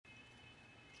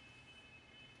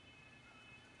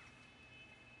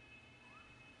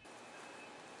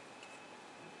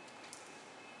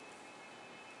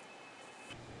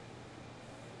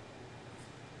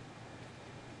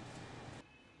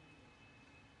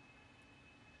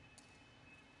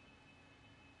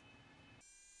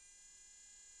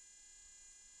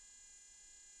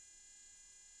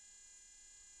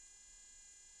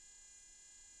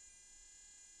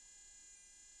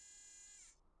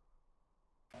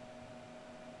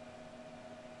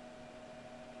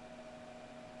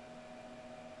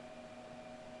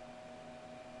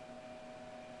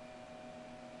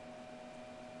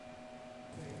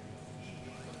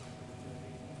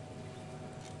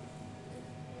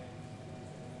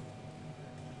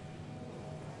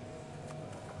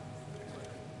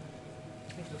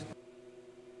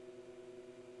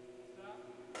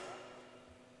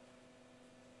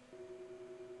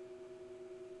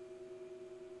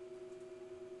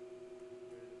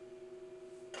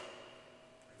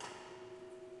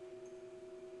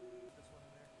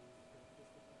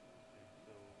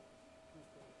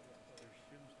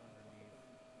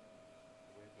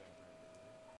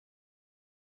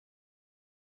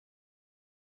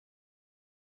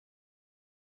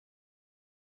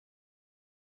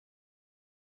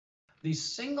The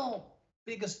single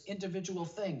biggest individual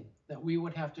thing that we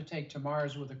would have to take to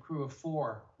Mars with a crew of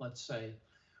 4, let's say,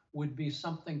 would be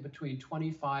something between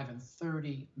 25 and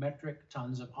 30 metric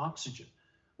tons of oxygen.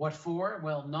 What for?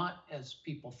 Well, not as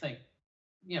people think,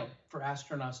 for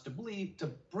astronauts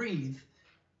to breathe,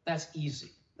 that's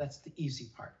easy. That's the easy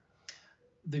part.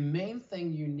 The main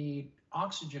thing you need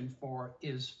oxygen for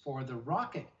is for the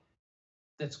rocket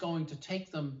that's going to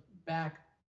take them back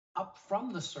up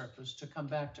from the surface to come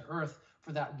back to Earth,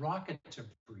 for that rocket to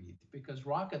breathe, because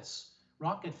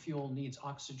rocket fuel needs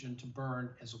oxygen to burn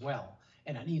as well,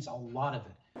 and it needs a lot of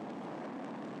it.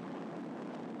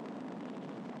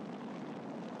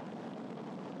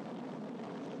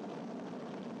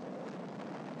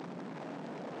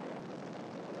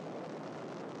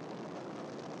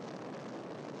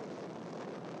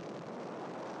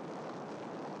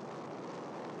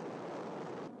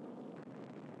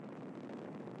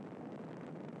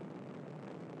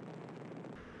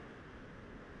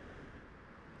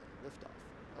 Liftoff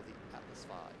of the Atlas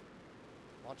V,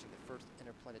 launching the first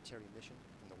interplanetary mission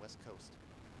from the West Coast,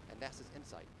 and NASA's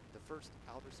In-Situ, the first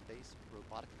outer space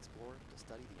robotic explorer to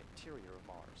study the interior of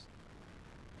Mars.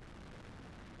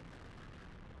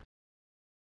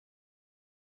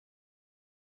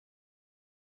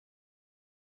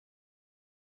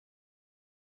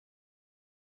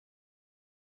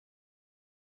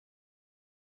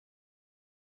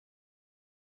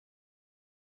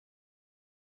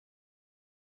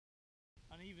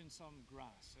 And even some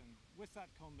grass, and with that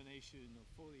combination of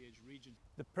foliage region.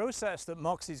 The process that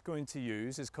MOXIE is going to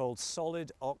use is called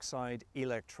solid oxide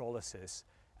electrolysis,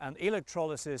 and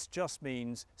electrolysis just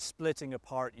means splitting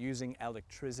apart using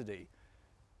electricity.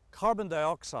 Carbon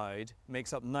dioxide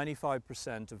makes up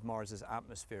 95% of Mars's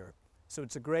atmosphere, so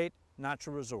it's a great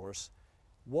natural resource.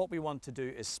 What we want to do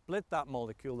is split that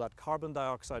molecule, that carbon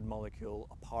dioxide molecule,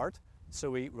 apart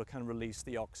so we can release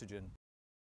the oxygen.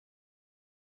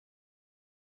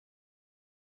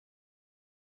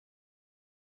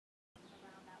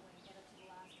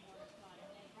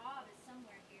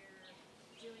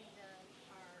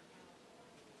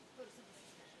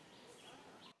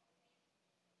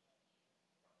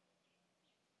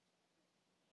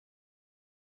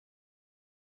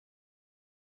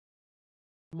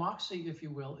 MOXIE, if you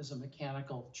will, is a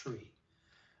mechanical tree.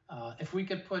 If we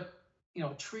could put,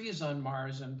 trees on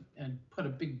Mars and put a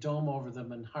big dome over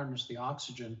them and harness the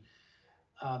oxygen,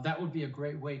 that would be a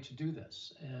great way to do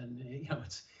this. And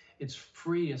it's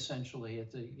free essentially.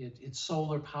 It's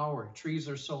solar powered. Trees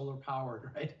are solar powered,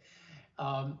 right?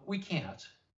 We can't.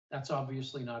 That's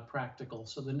obviously not practical.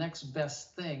 So the next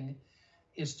best thing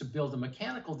is to build a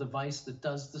mechanical device that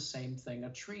does the same thing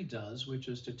a tree does, which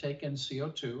is to take in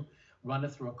CO2, run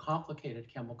it through a complicated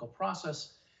chemical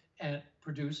process, and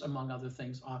produce, among other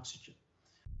things, oxygen.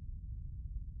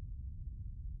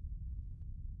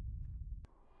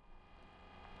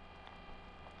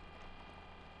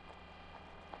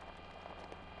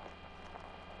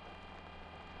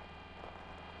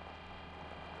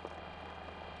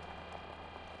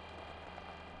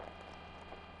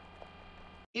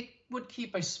 It would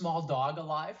keep a small dog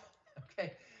alive,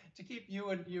 okay? To keep you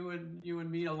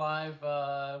and me alive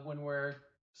when we're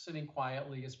sitting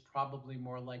quietly is probably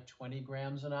more like 20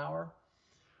 grams an hour.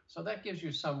 So that gives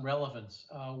you some relevance.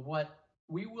 What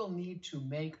we will need to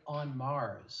make on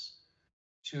Mars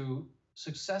to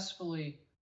successfully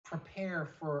prepare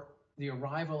for the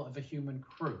arrival of a human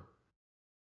crew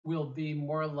will be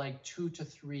more like 2 to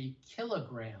 3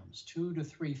 kilograms, 2 to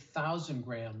 3,000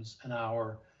 grams an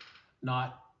hour,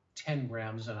 not 10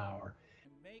 grams an hour.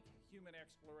 Make human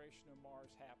exploration of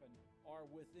Mars happen are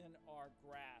within our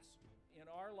grasp. In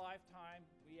our lifetime,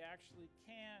 we actually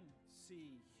can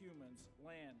see humans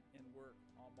land and work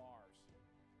on Mars.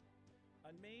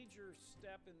 A major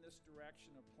step in this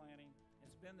direction of planning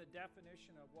has been the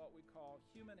definition of what we call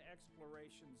human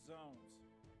exploration zones.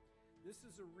 This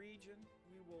is a region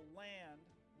we will land,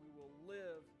 we will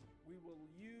live, we will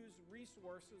use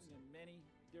resources in many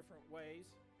different ways,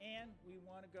 and we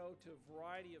want to go to a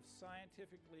variety of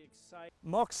scientifically exciting.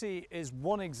 MOXIE is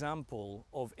one example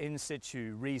of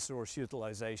in-situ resource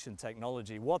utilization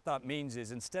technology. What that means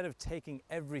is instead of taking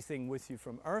everything with you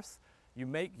from Earth, you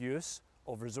make use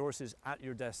of resources at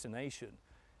your destination.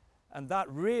 And that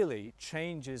really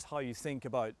changes how you think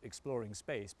about exploring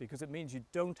space, because it means you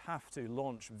don't have to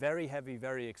launch very heavy,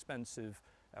 very expensive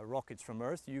rockets from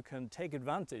Earth. You can take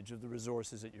advantage of the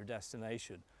resources at your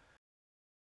destination.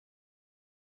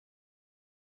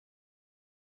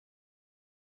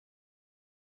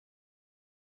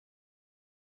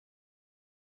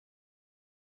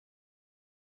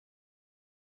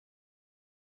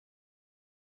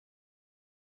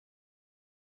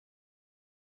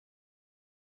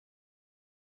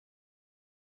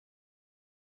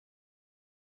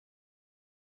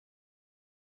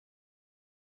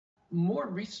 More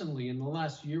recently, in the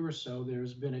last year or so,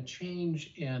 there's been a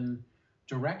change in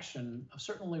direction,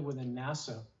 certainly within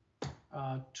NASA,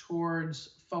 towards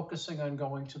focusing on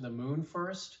going to the moon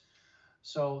first.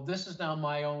 So this is now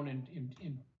my own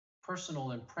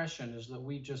personal impression, is that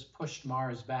we just pushed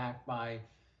Mars back by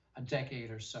a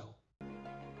decade or so.